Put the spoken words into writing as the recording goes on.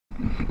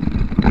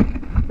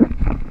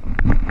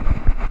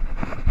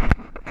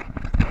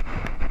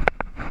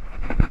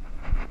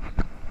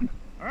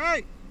All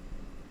right.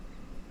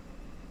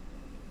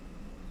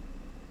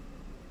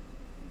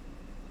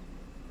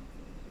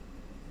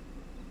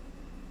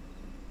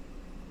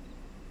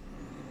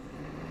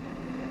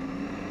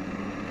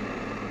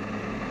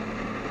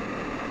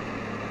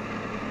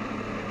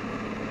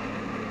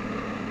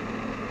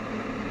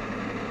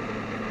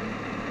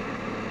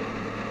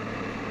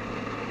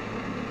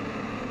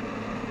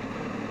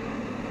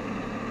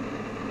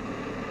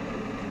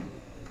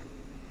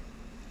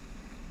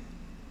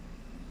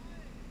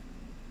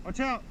 Watch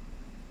out.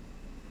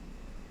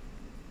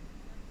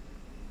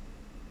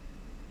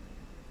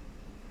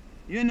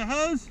 You in the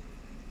hose?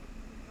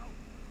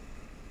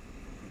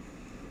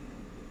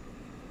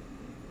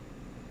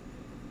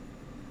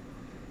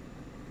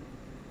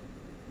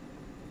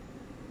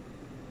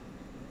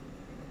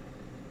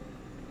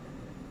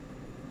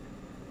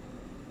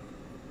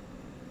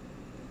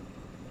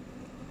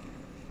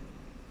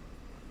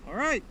 All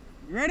right,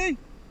 you ready?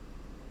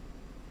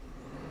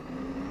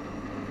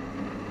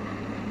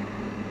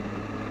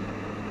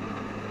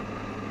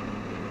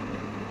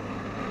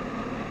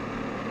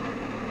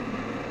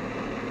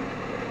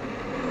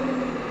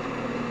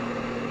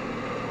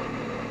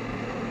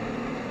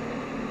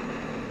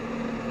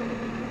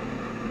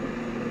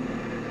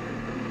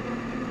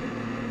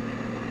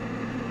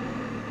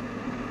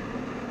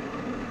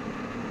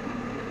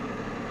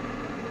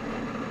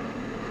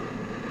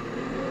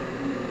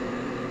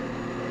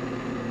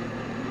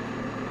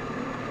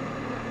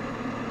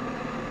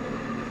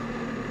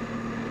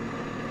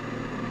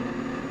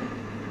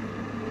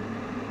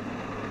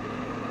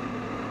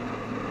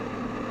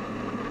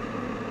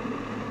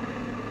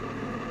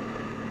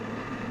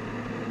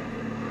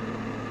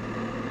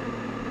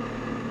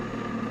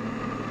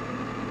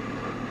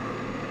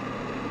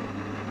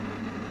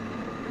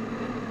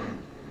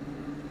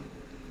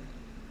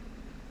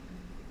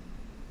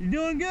 You're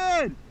doing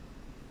good.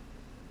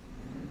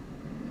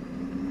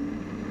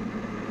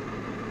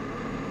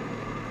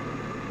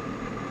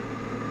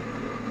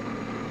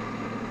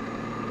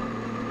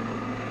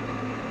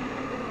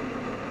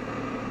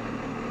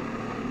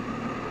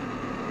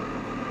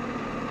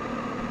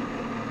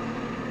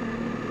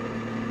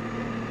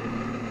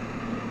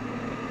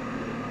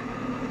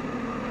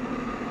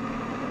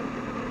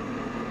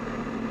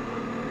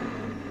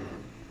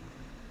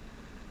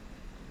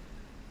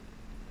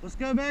 Let's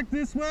go back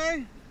this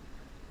way.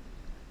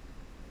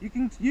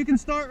 You can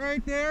start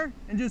right there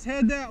and just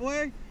head that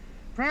way.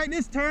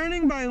 Practice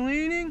turning by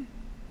leaning,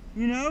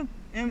 you know,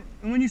 and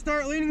when you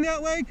start leaning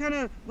that way, kind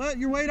of let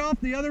your weight off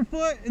the other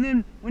foot, and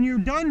then when you're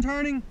done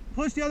turning,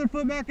 push the other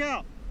foot back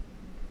out.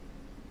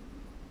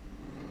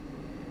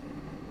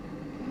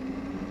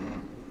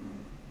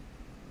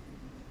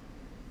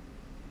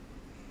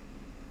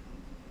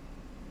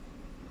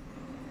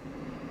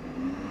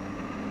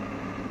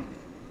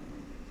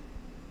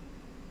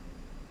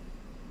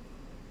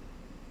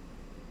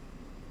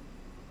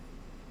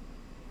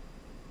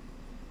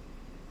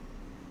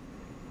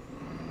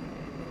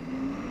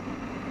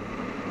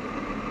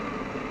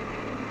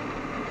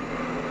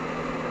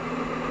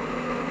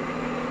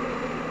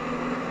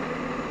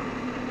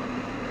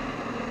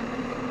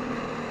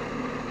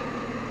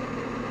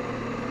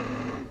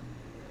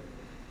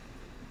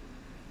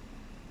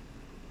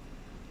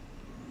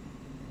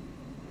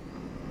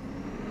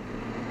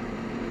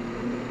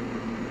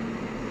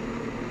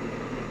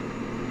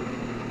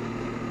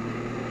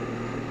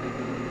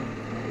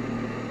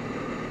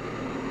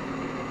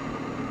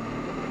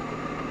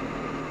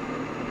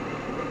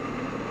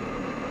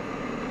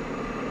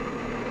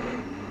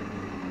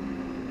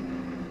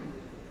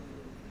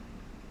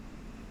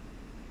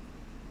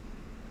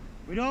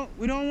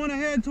 We don't want to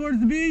head towards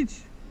the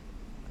beach.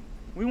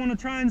 We want to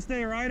try and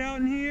stay right out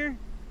in here.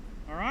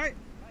 All right?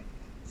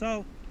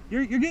 So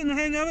you're getting the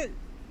hang of it.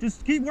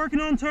 Just keep working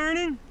on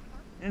turning,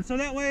 and so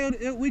that way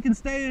we can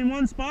stay in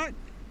one spot.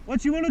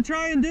 What you want to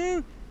try and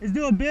do is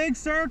do a big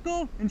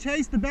circle and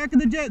chase the back of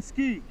the jet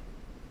ski.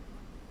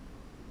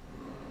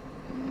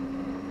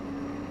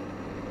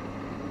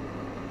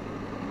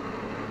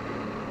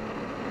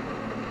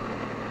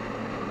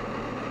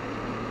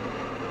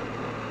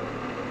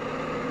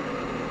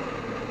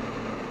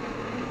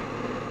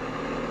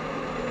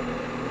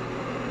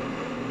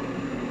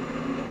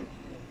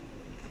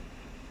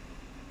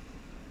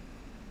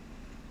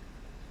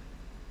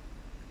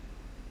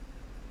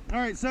 All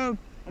right, so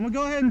I'm gonna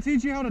go ahead and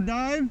teach you how to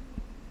dive.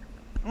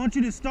 I want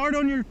you to start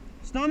on your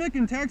stomach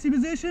in taxi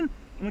position.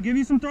 I'm gonna give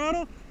you some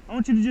throttle. I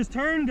want you to just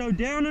turn, go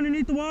down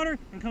underneath the water,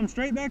 and come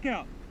straight back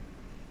out.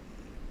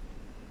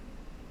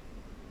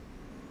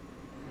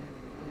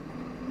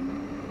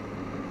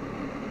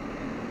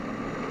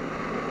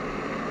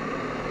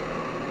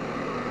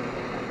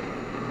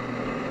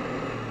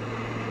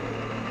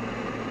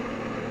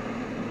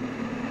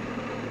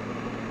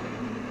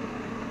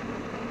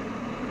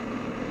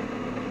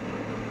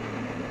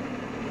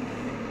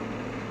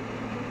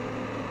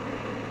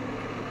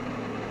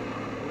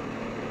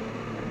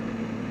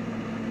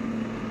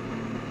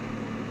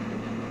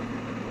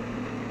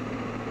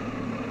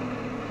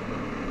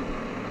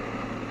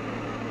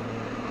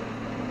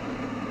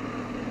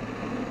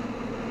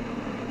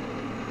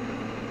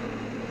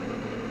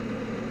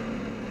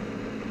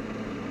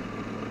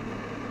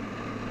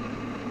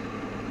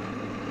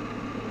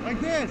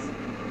 like this.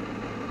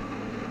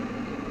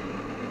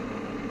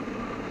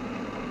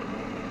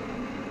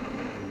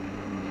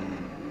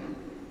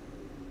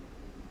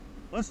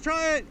 Let's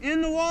try it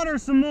in the water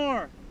some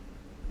more.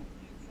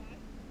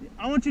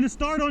 I want you to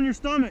start on your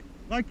stomach,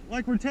 like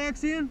we're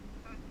taxiing,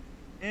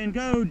 and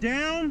go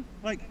down.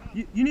 Like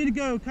you need to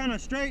go kind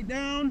of straight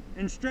down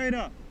and straight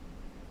up.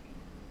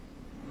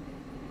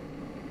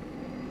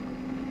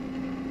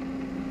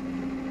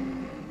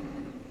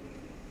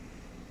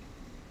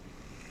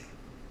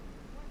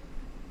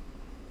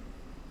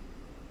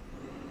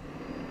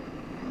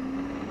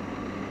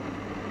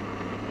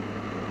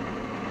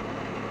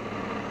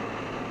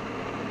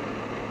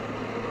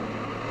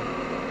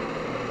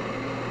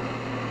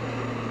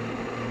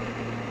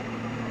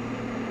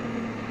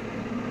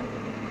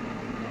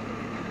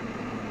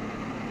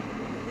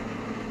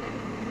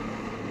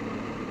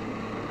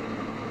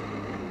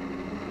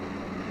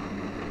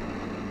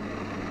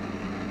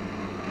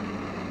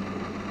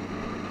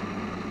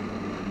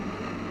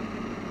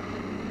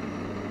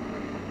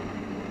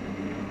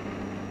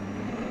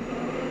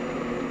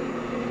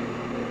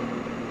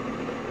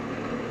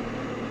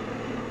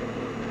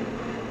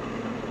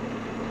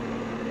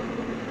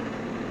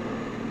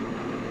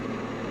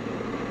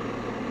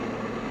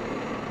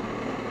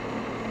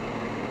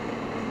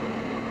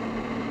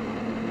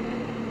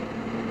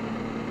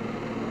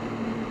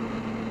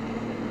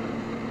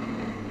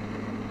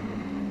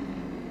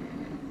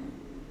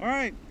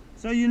 Alright,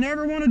 so you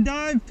never want to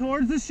dive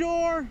towards the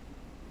shore.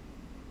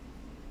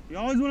 You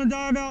always want to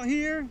dive out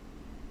here.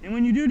 And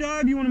when you do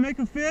dive, you want to make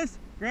a fist,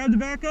 grab the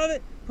back of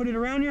it, put it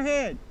around your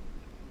head.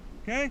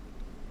 Okay?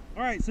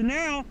 Alright, so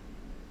now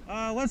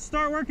let's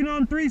start working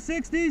on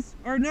 360s.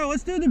 Or no,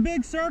 let's do the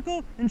big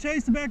circle and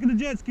chase the back of the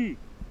jet ski.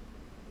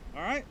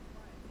 Alright?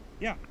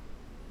 Yeah.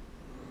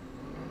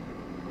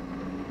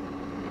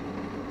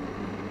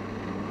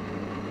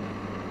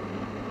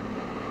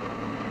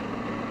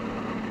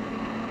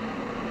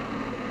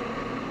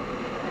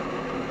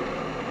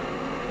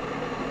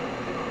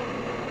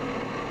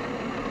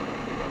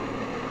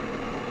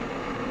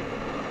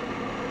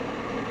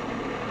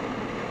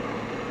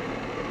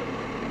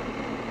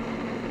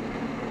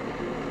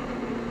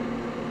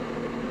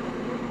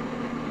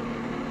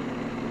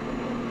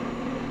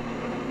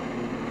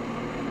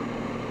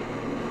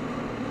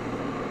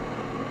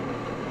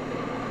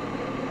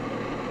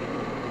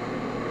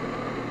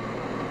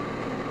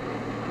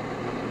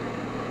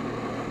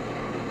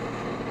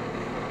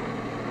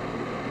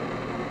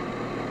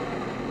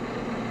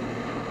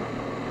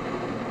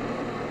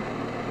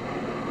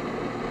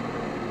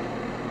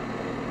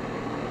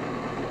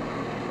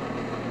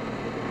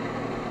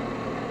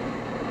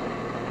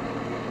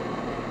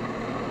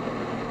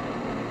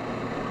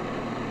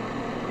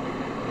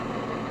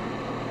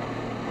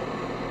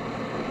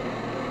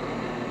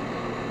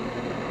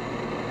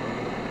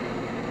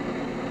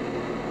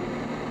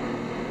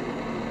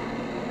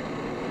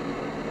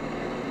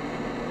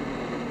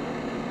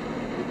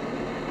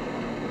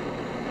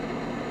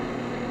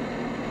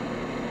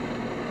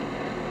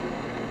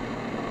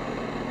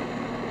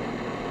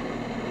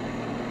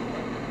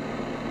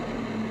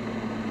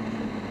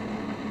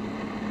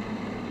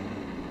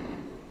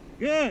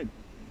 Good.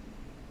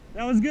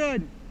 That was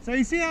good. So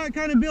you see how it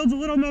kind of builds a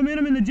little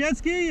momentum in the jet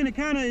ski, and it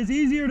kind of is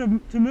easier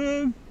to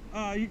move.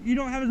 You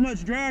don't have as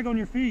much drag on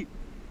your feet.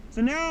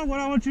 So now what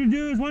I want you to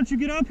do is once you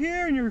get up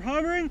here and you're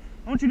hovering,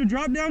 I want you to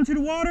drop down to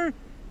the water,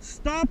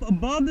 stop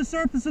above the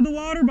surface of the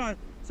water.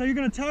 So you're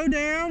going to toe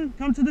down,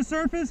 come to the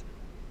surface,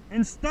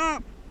 and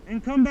stop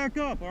and come back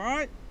up, all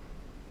right?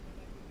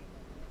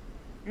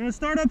 You're going to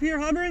start up here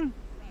hovering.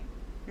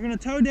 You're going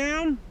to toe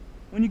down.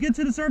 When you get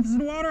to the surface of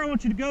the water, I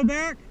want you to go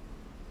back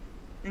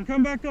and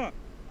come back up.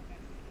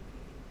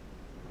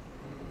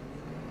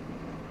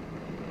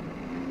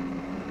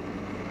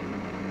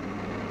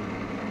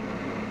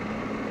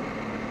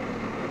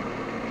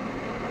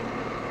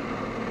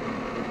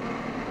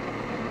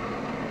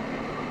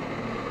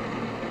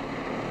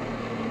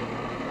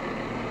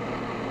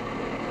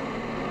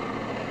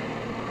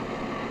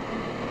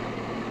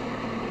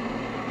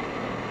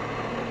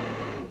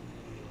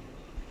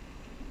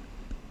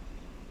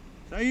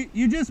 So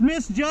you just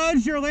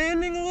misjudged your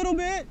landing a little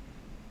bit.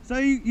 So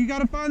you got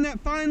to find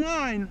that fine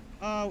line.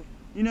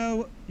 You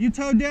know, you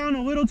towed down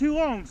a little too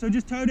long. So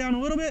just toe down a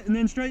little bit and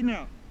then straighten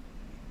out.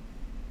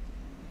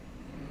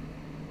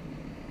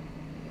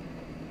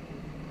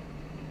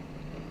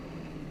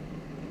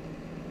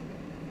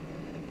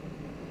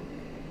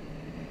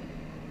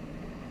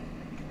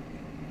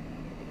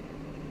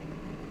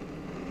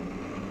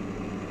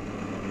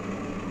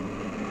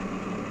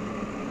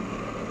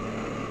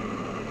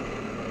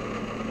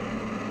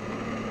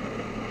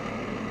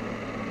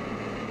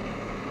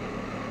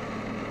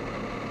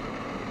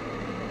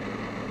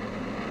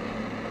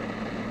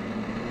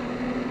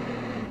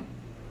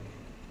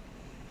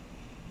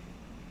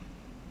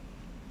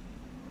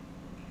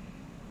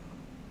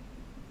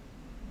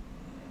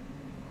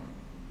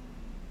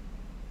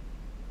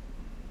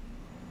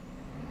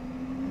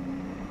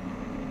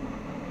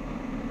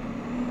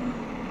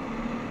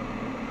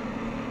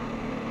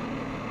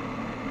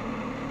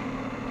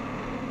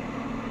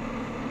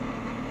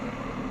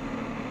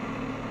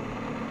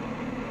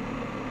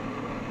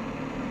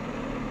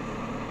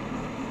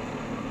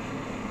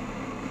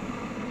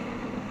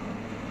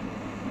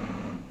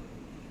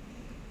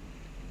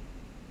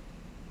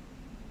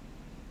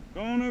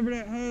 Go on over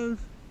that hose.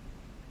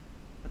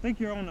 I think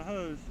you're on the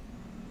hose.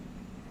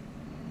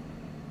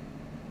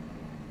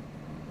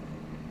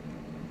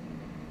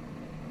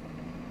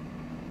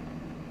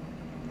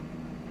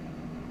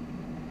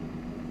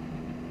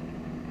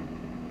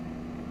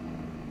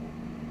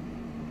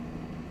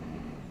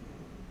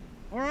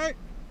 All right.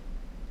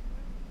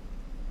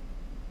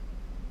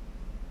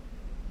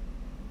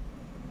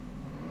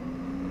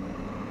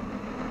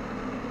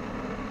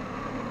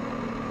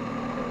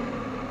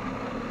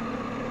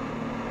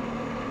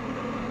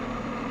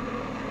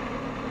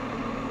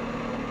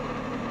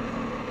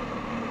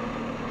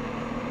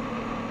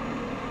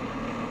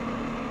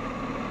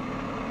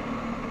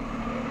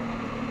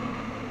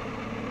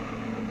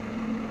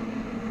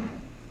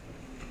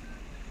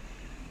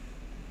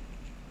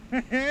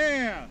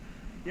 Yeah.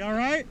 You all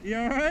right? You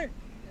all right?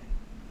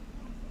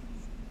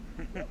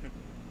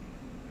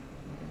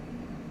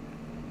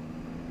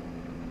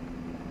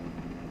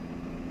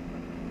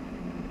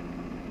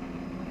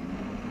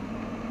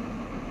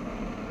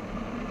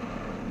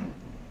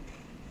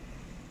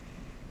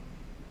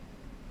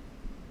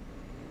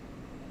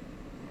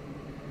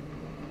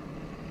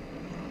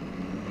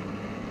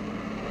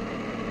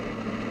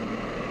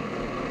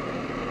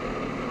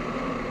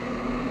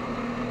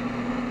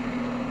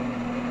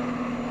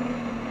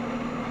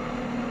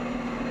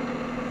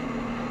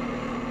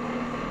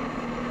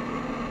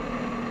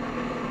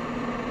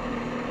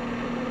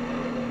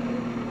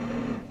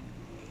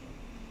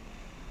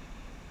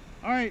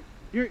 All right,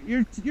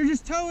 you're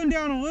just towing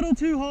down a little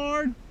too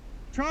hard.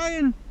 Try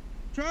and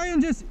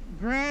just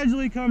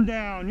gradually come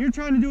down. You're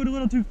trying to do it a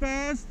little too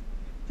fast.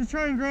 Just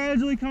try and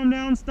gradually come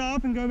down,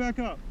 stop, and go back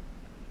up.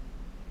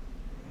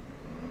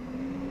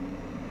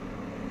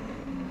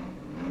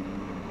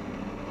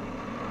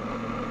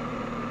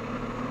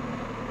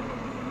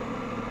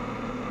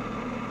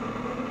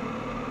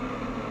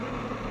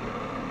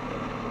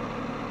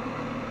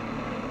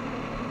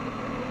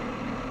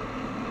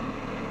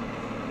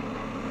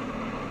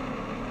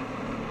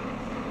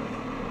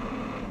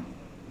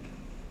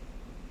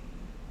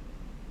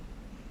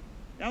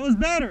 That was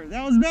better.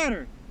 That was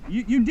better.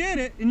 You did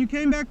it and you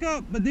came back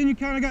up, but then you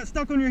kind of got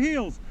stuck on your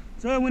heels.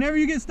 So whenever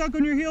you get stuck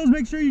on your heels,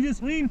 make sure you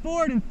just lean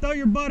forward and throw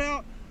your butt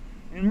out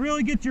and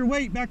really get your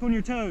weight back on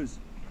your toes.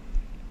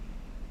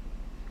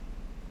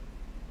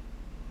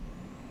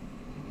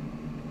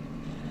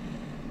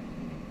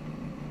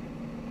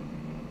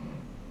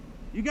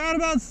 You got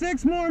about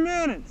 6 more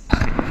minutes. You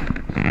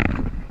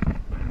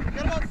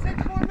got about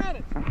 6 more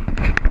minutes.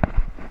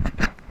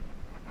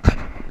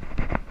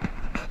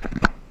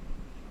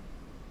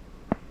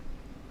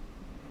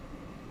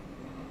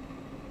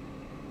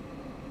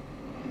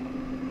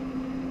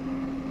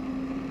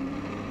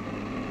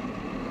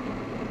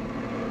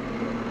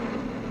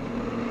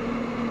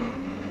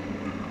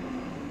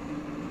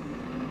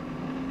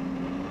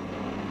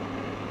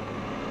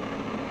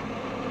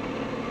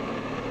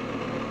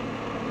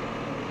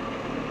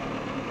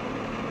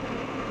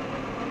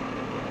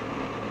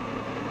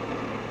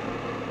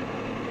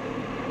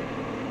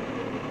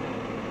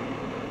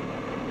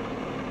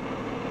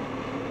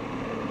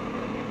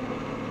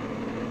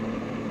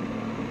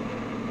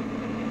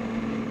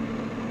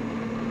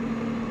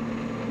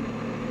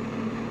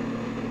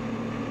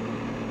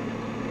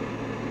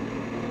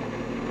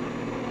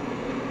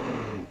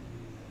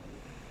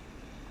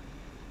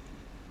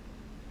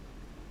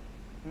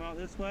 Come out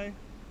this way.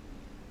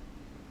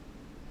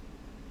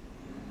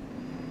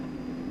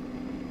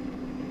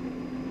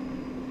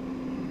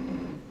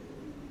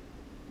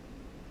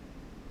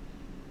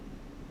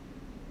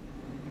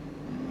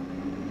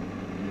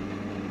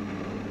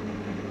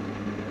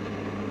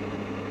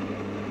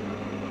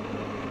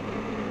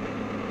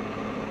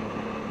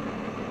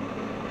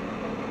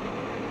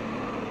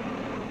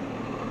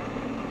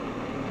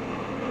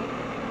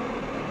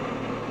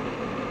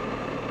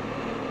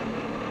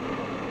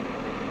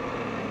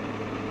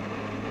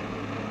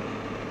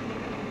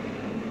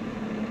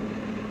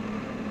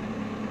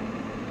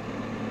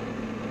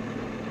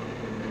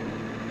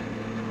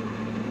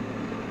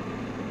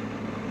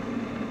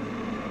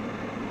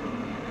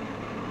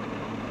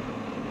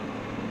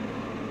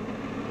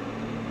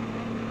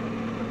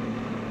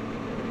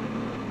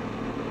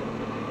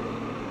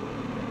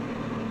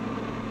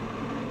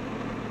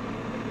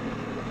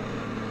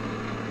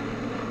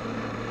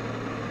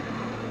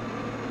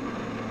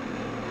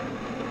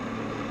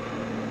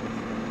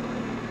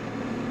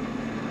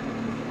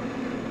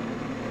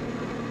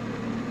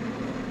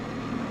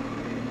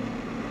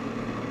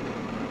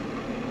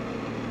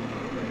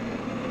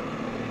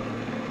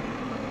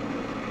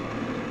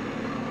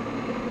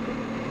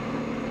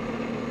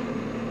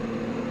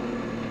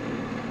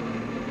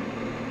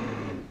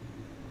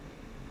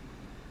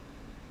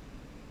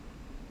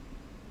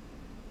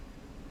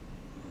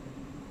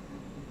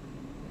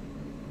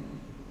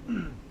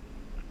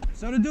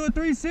 So to do a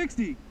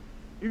 360,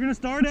 you're going to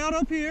start out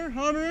up here,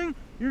 hovering.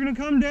 You're going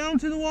to come down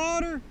to the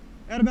water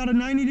at about a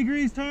 90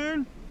 degrees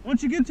turn.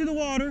 Once you get to the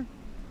water,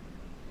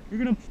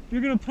 you're going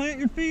to plant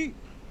your feet.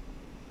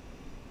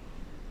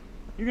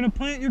 You're going to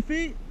plant your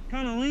feet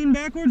kind of lean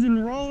backwards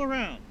and roll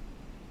around.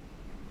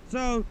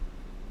 So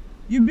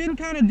you've been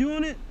kind of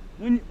doing it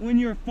when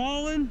you're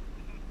falling,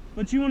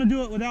 but you want to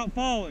do it without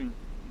falling.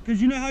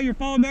 Because you know how you're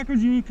falling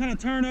backwards and you kind of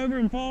turn over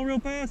and fall real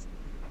fast?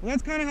 Well,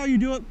 that's kind of how you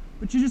do it,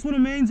 but you just want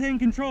to maintain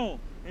control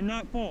and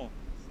not fall.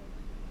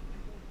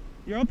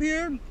 You're up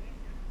here,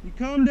 you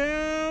come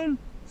down,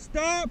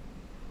 stop,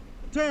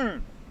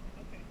 turn.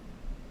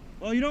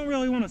 Well, you don't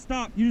really want to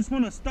stop, you just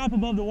want to stop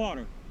above the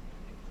water.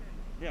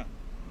 Yeah.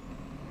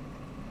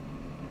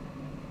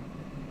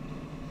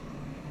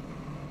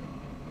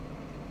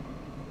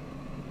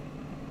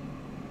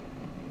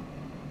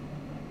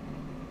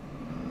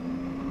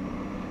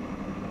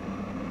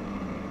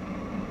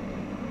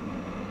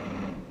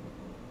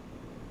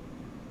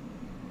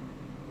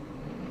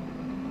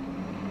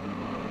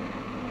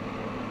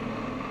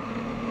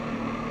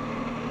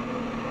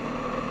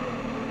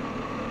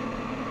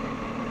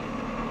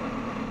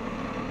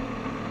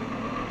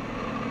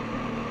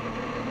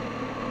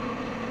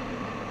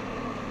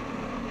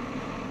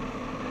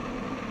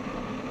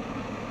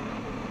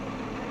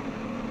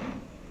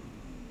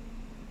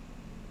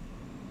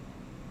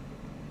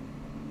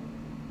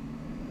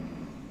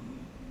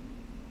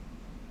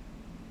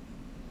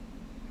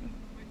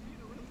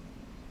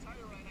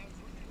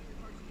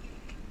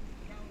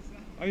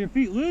 Are your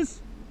feet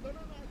loose? No, not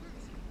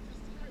loose.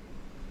 Just tight.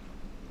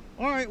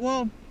 All right.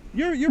 Well,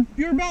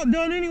 you're about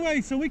done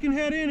anyway, so we can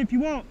head in if you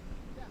want.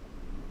 Yeah.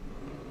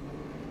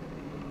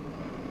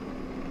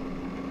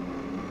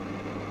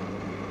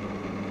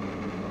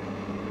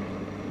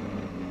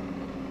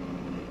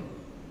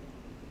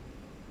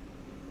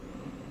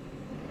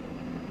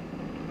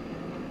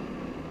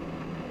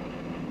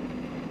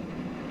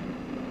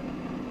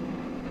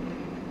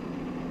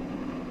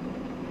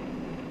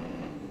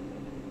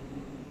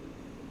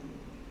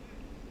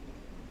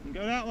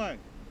 Go that way.